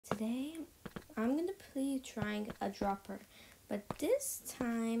today I'm gonna be trying a dropper, but this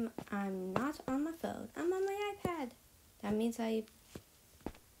time I'm not on my phone. I'm on my iPad. That means What's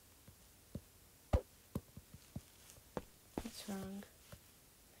wrong?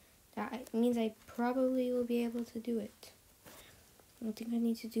 That means I probably will be able to do it. I think I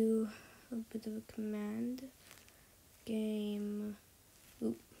need to do a bit of a command. Game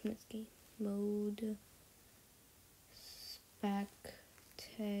mode spectator.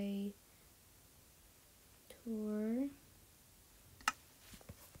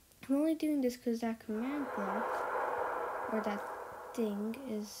 I'm only doing this because that command block or that thing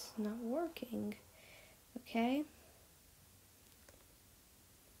is not working. Okay.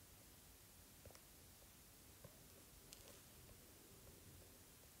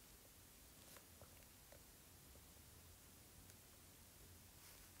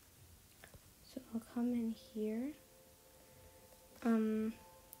 So I'll come in here.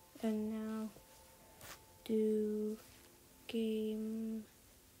 And now do game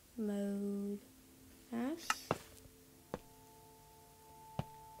mode S.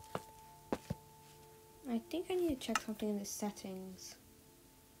 I think I need to check something in the settings.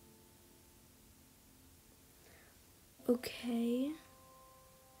 Okay.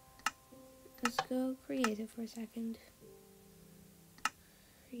 Let's go creative for a second.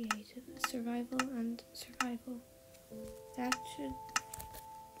 Creative, survival, and survival. That should...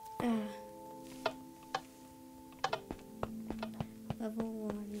 Level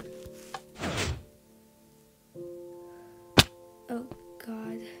 1. Oh,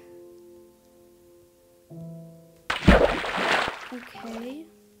 God. Okay.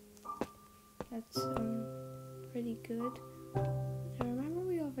 That's, pretty good. I remember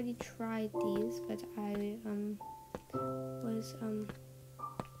we already tried these, but I,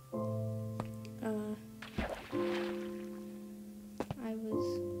 was,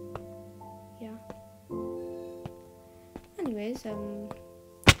 anyways,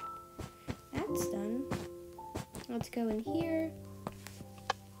 that's done. Let's go in here.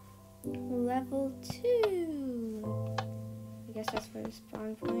 Level 2. I guess that's for the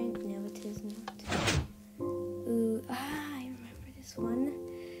spawn point. No, it is not. Ooh, I remember this one.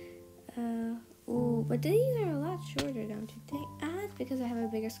 Ooh, but these are a lot shorter, don't you think? It's because I have a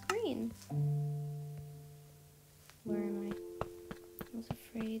bigger screen. Where am I? I was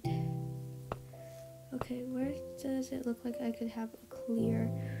afraid. Okay, where does it look like I could have a clear?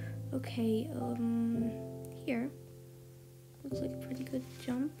 Okay, here. Looks like a pretty good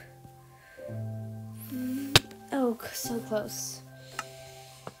jump. Oh, so close.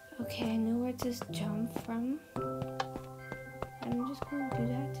 Okay, I know where to jump from. I'm just going to do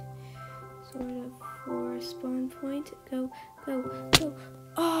that. Sort of for spawn point. Go, go, go.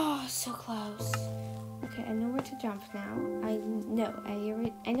 Oh, so close. Okay, I know where to jump now. I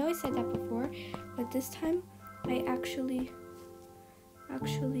know I said that before, but this time I actually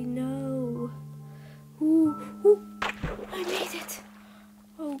know. Ooh, I made it.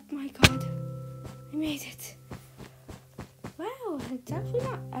 Oh my God, I made it. Wow, it's actually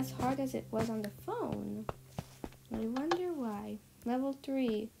not as hard as it was on the phone. I wonder why. Level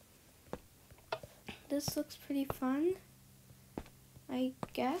 3. This looks pretty fun, I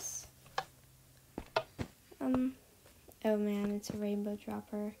guess. Oh man, it's a rainbow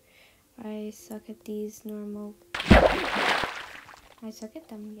dropper. I suck at these normal. I suck at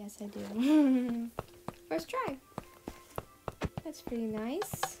them, yes I do. First try. That's pretty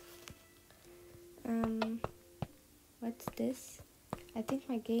nice. What's this? I think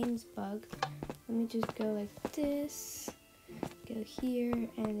my game's bugged. Let me just go like this. Go here,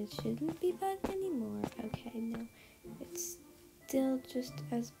 and it shouldn't be bugged anymore. Okay, no. It's still just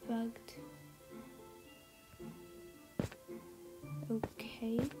as bugged.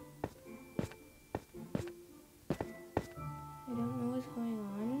 Okay. I don't know what's going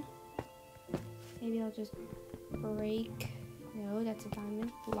on. Maybe I'll just break. No, that's a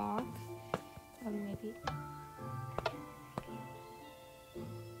diamond block. Maybe.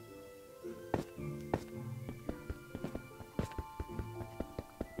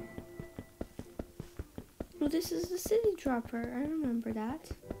 Well, this is the city dropper. I remember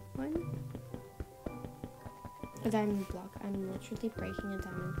that one. A diamond block. I'm literally breaking a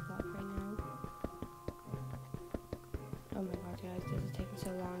diamond block right now. Oh my God, guys, this is taking so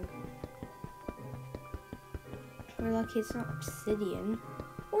long. We're lucky it's not obsidian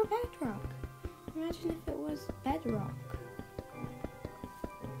or bedrock. Imagine if it was bedrock.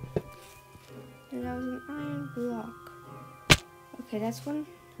 And that was an iron block. Okay, that's one.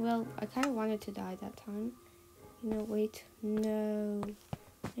 Well, I kind of wanted to die that time. You know, wait. No.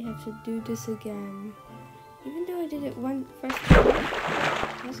 I have to do this again. Even though I did it first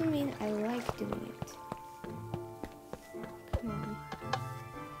time, doesn't mean doing it. Come on.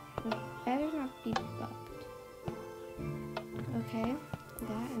 It better not be bugged. Okay,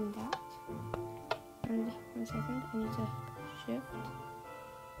 that and that. And 1 second, I need to shift.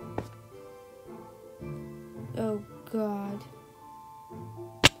 Oh god.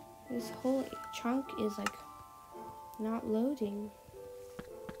 This whole chunk is like not loading.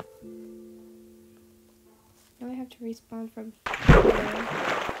 Now I have to respawn from here.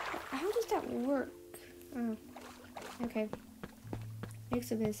 How does that work? Oh, okay.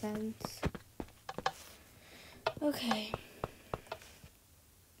 Makes a bit of sense. Okay.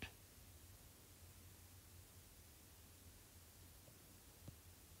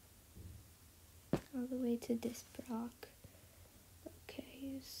 All the way to this block.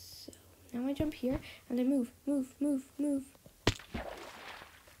 Okay, so now I jump here and I move.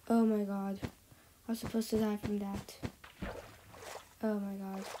 Oh my god. I was supposed to die from that. Oh my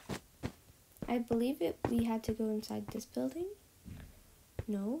god. I believe we had to go inside this building?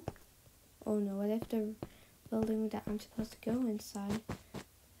 No? Oh no, what if the building that I'm supposed to go inside,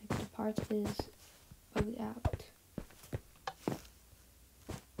 like the part is bugged out?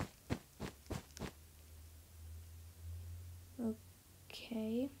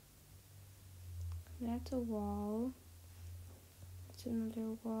 Okay. That's a wall. That's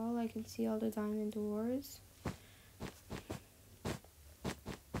another wall. I can see all the diamond doors.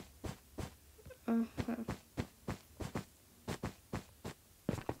 Uh-huh.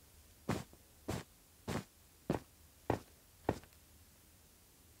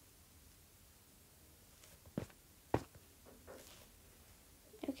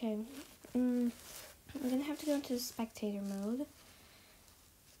 Okay. I'm gonna have to go into spectator mode.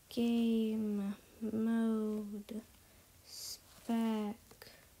 Game mode. Spectator.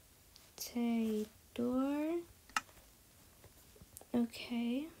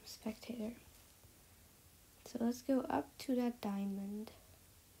 Okay, spectator. So let's go up to that diamond.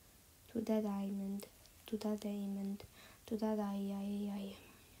 To that diamond. To that diamond. To that diamond.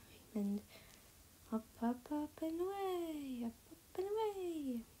 Up and away. Up and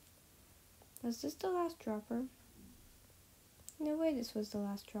away. Was this the last dropper? No way this was the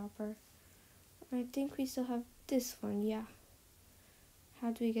last dropper. I think we still have this one, yeah.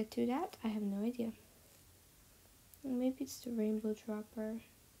 How do we get to that? I have no idea. Maybe it's the rainbow dropper.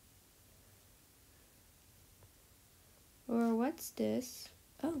 Or what's this?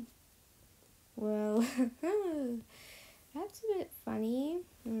 Oh. Well, that's a bit funny.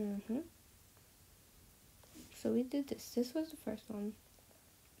 So we did this. This was the first one.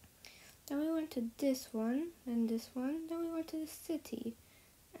 Then we went to this one, and this one. Then we went to the city.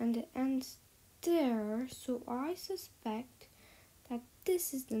 And it ends there. So I suspect that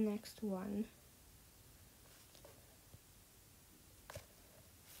this is the next one.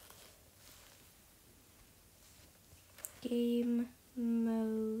 Game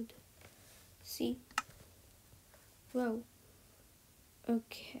mode. See? Whoa.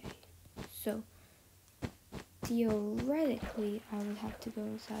 Okay. So, theoretically, I would have to go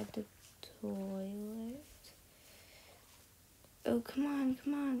inside the toilet. Oh, come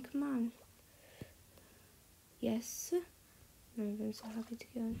on. Yes. I'm so happy to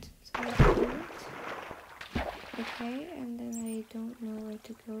go inside the toilet. Okay, and then I don't know where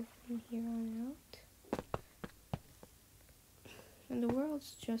to go from here on out. And the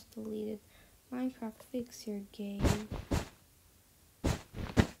world's just deleted. Minecraft, fix your game.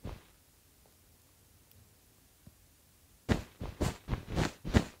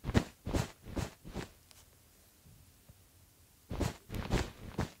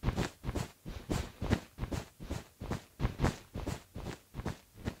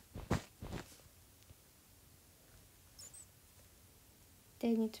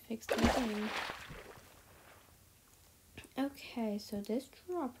 They need to fix the game. Okay, so this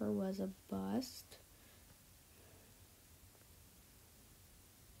dropper was a bust.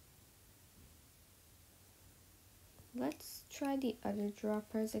 Let's try the other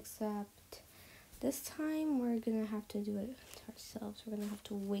droppers, except this time we're gonna have to do it ourselves. We're gonna have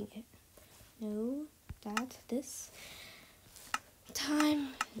to wing it. No, this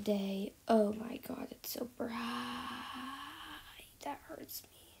time, day. Oh my god, it's so bright. That hurts me.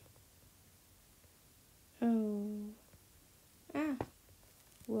 Oh. Ah.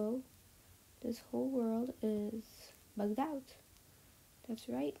 Whoa. This whole world is bugged out. That's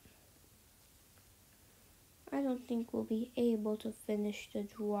right. I don't think we'll be able to finish the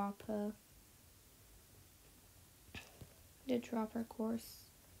dropper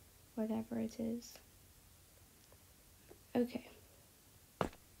course. Whatever it is. Okay.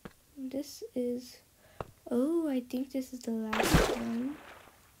 This is... Oh, I think this is the last one.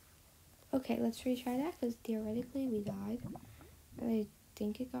 Oh, Okay, let's retry that because theoretically we died. I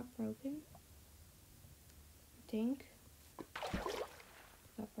think it got broken. I think it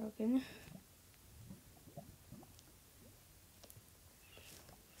got broken.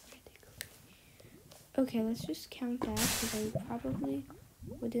 Okay, let's just count that because I probably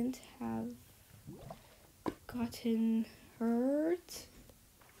wouldn't have gotten hurt.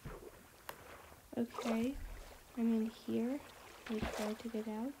 Okay, I'm in here. We try to get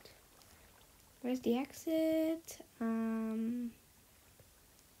out. Where's the exit?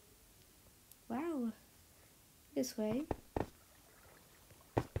 Wow. This way.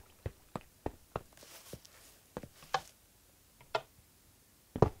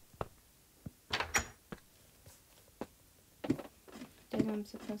 Then I'm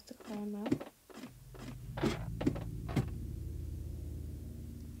supposed to climb up.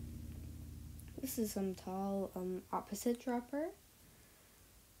 This is some tall, opposite dropper.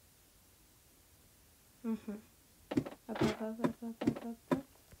 Up.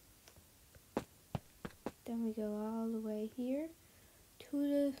 Then we go all the way here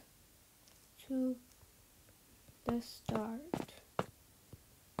to the start.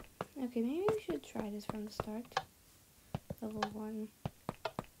 Okay, maybe we should try this from the start. Level 1.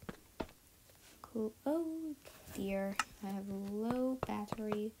 Cool. Oh dear, I have a low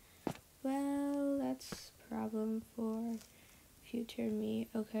battery. Well, that's a problem for future me.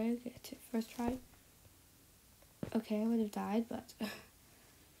 Okay, get it. First try. Okay, I would have died, but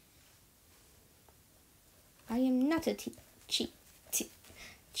I am not a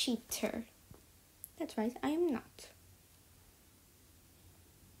cheater. That's right, I am not.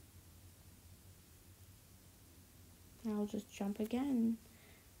 I'll just jump again.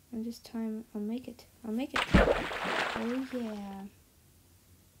 And this time I'll make it. I'll make it. Oh yeah.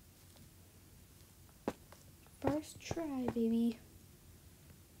 First try, baby.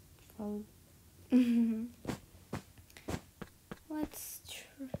 Oh. Let's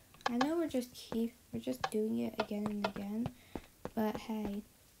try. I know we're just doing it again and again, but hey.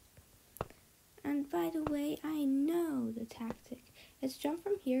 And by the way, I know the tactic. It's jump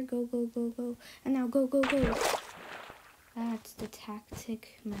from here, go, and now go. That's the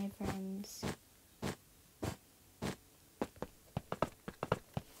tactic, my friends.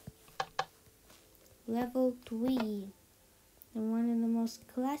 Level 3. And one of the most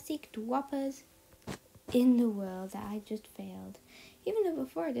classic dwoppers in the world that I just failed. Even though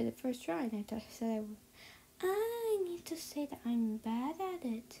before I did it first try and I said I need to say that I'm bad at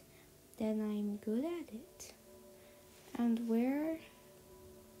it. Then I'm good at it. And where?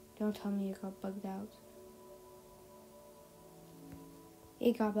 Don't tell me it got bugged out.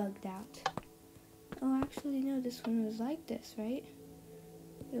 It got bugged out. Oh, actually, no, this one was like this, right?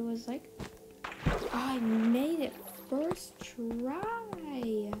 It was like... Oh, I made it first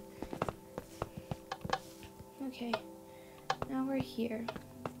try. Okay, now we're here.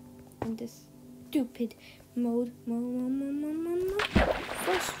 In this stupid mode.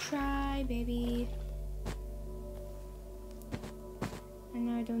 First try, baby. And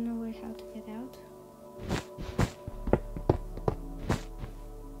now I don't know how to get out.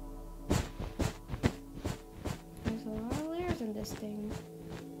 There's a lot of layers in this thing.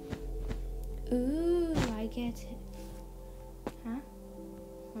 Ooh, I get it. Huh?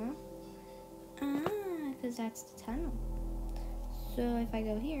 Ah, because that's the tunnel. So if I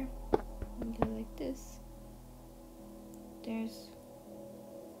go here, and go like this, there's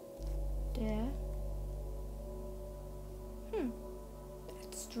there.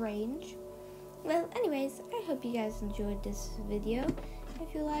 That's strange. Well, anyways, I hope you guys enjoyed this video.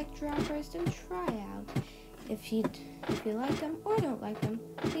 If you like droppers, then try out. If you like them or don't like them,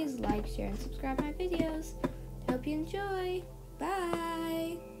 please like, share, and subscribe my videos. Hope you enjoy.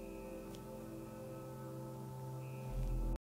 Bye!